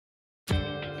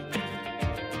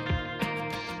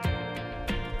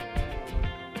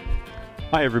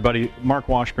Hi everybody, Mark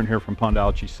Washburn here from Pond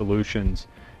Algae Solutions,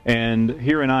 and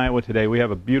here in Iowa today we have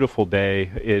a beautiful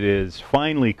day. It is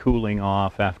finally cooling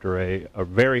off after a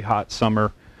very hot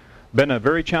summer. Been a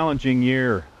very challenging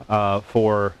year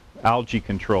for algae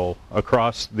control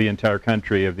across the entire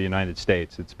country of the United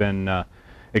States. It's been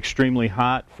extremely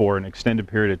hot for an extended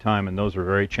period of time, and those are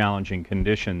very challenging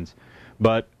conditions.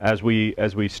 But as we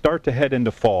start to head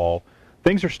into fall,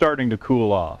 things are starting to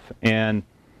cool off, and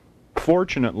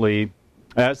fortunately,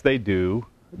 as they do,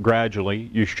 gradually,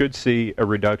 you should see a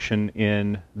reduction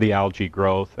in the algae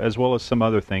growth, as well as some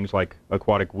other things like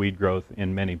aquatic weed growth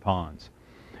in many ponds.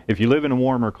 If you live in a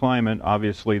warmer climate,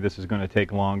 obviously this is going to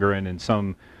take longer, and in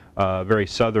some very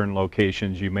southern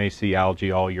locations you may see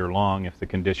algae all year long if the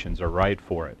conditions are right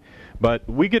for it. But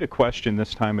we get a question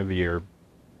this time of year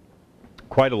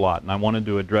quite a lot, and I wanted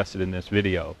to address it in this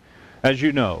video. As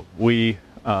you know, we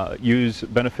use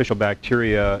beneficial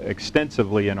bacteria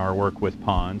extensively in our work with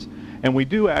ponds, and we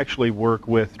do actually work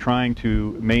with trying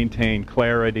to maintain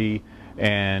clarity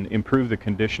and improve the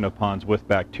condition of ponds with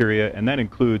bacteria, and that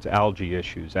includes algae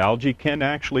issues. Algae can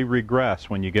actually regress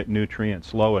when you get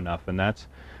nutrients low enough, and that's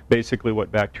basically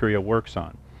what bacteria works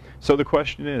on. So the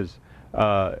question is,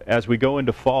 as we go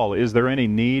into fall, is there any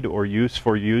need or use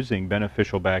for using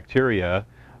beneficial bacteria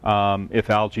if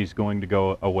algae is going to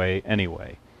go away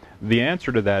anyway? The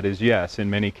answer to that is yes. In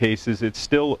many cases, it's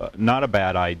still not a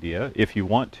bad idea, if you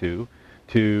want to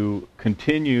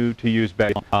continue to use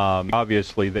bacteria.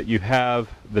 Obviously, that you have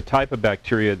the type of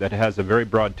bacteria that has a very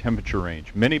broad temperature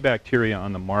range. Many bacteria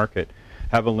on the market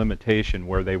have a limitation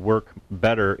where they work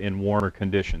better in warmer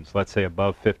conditions, let's say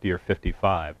above 50 or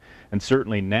 55. And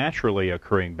certainly naturally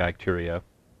occurring bacteria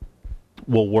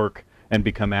will work and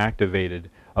become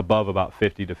activated above about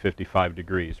 50 to 55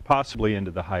 degrees, possibly into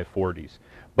the high 40s.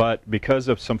 But because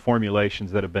of some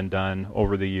formulations that have been done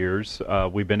over the years,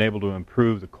 we've been able to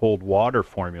improve the cold water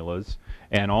formulas,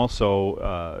 and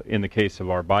also in the case of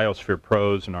our Biosphere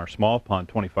Pros and our small pond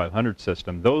 2500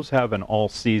 system, those have an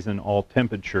all-season,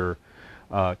 all-temperature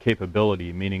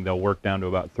capability, meaning they'll work down to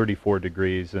about 34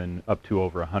 degrees and up to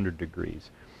over 100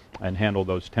 degrees and handle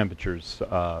those temperatures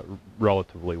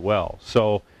relatively well.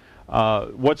 So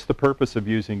what's the purpose of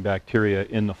using bacteria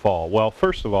in the fall? Well,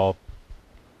 first of all,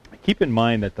 keep in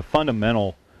mind that the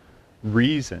fundamental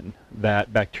reason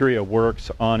that bacteria works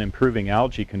on improving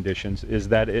algae conditions is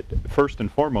that it, first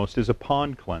and foremost, is a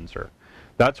pond cleanser.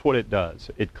 That's what it does.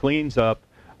 It cleans up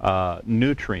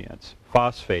nutrients,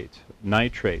 phosphates,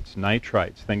 nitrates,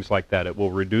 nitrites, things like that. It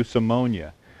will reduce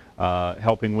ammonia,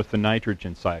 helping with the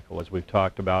nitrogen cycle, as we've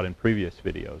talked about in previous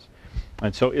videos.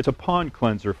 And so it's a pond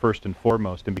cleanser first and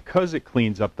foremost, and because it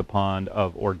cleans up the pond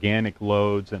of organic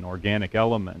loads and organic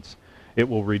elements, it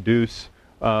will reduce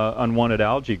unwanted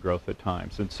algae growth at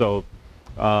times. And so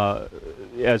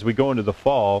as we go into the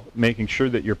fall, making sure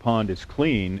that your pond is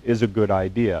clean is a good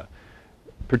idea.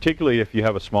 Particularly if you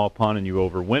have a small pond and you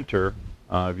overwinter,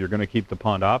 if you're going to keep the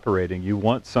pond operating, you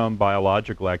want some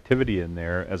biological activity in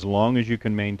there as long as you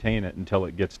can maintain it until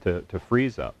it gets to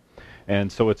freeze up.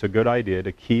 And so it's a good idea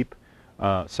to keep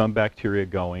some bacteria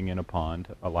going in a pond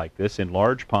like this. In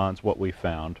large ponds, what we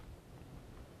found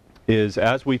is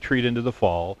as we treat into the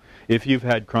fall, if you've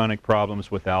had chronic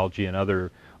problems with algae and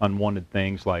other unwanted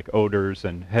things like odors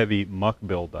and heavy muck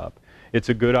buildup, it's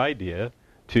a good idea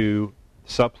to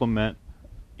supplement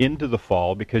into the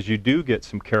fall, because you do get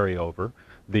some carryover.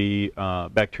 The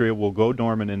bacteria will go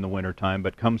dormant in the wintertime,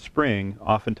 but come spring,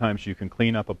 oftentimes you can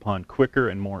clean up a pond quicker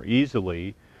and more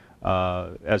easily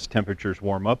as temperatures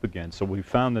warm up again. So we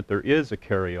found that there is a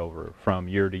carryover from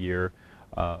year to year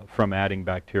from adding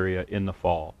bacteria in the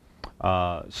fall.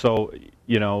 So,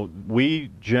 you know,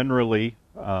 we generally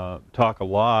talk a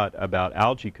lot about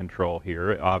algae control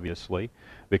here, obviously,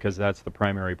 because that's the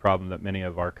primary problem that many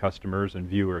of our customers and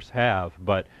viewers have.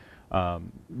 But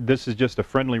this is just a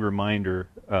friendly reminder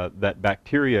that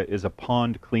bacteria is a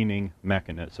pond cleaning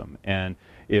mechanism. And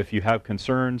if you have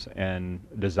concerns and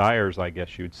desires, I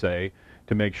guess you'd say,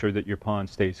 to make sure that your pond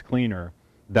stays cleaner,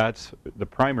 that's the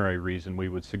primary reason we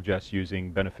would suggest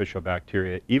using beneficial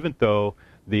bacteria, even though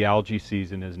the algae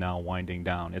season is now winding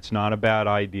down. It's not a bad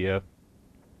idea,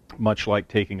 much like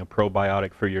taking a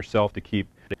probiotic for yourself to keep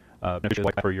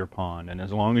for your pond. And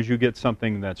as long as you get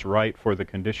something that's right for the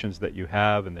conditions that you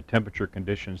have and the temperature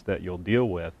conditions that you'll deal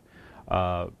with,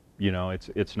 you know,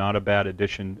 it's not a bad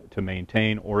addition to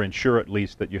maintain, or ensure at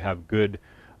least that you have good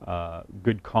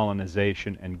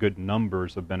colonization and good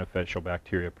numbers of beneficial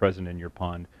bacteria present in your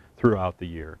pond throughout the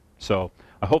year. So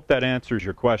I hope that answers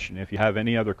your question. If you have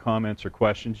any other comments or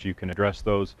questions, you can address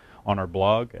those on our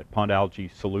blog at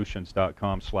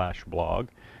pondalgaesolutions.com/blog.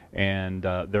 and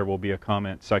there will be a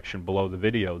comment section below the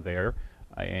video there,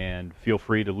 and feel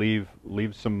free to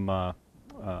leave some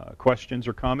questions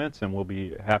or comments, and we'll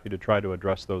be happy to try to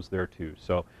address those there too.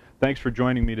 So thanks for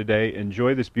joining me today.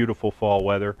 Enjoy this beautiful fall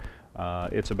weather.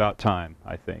 It's about time,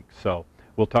 I think. So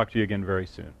we'll talk to you again very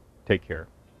soon. Take care.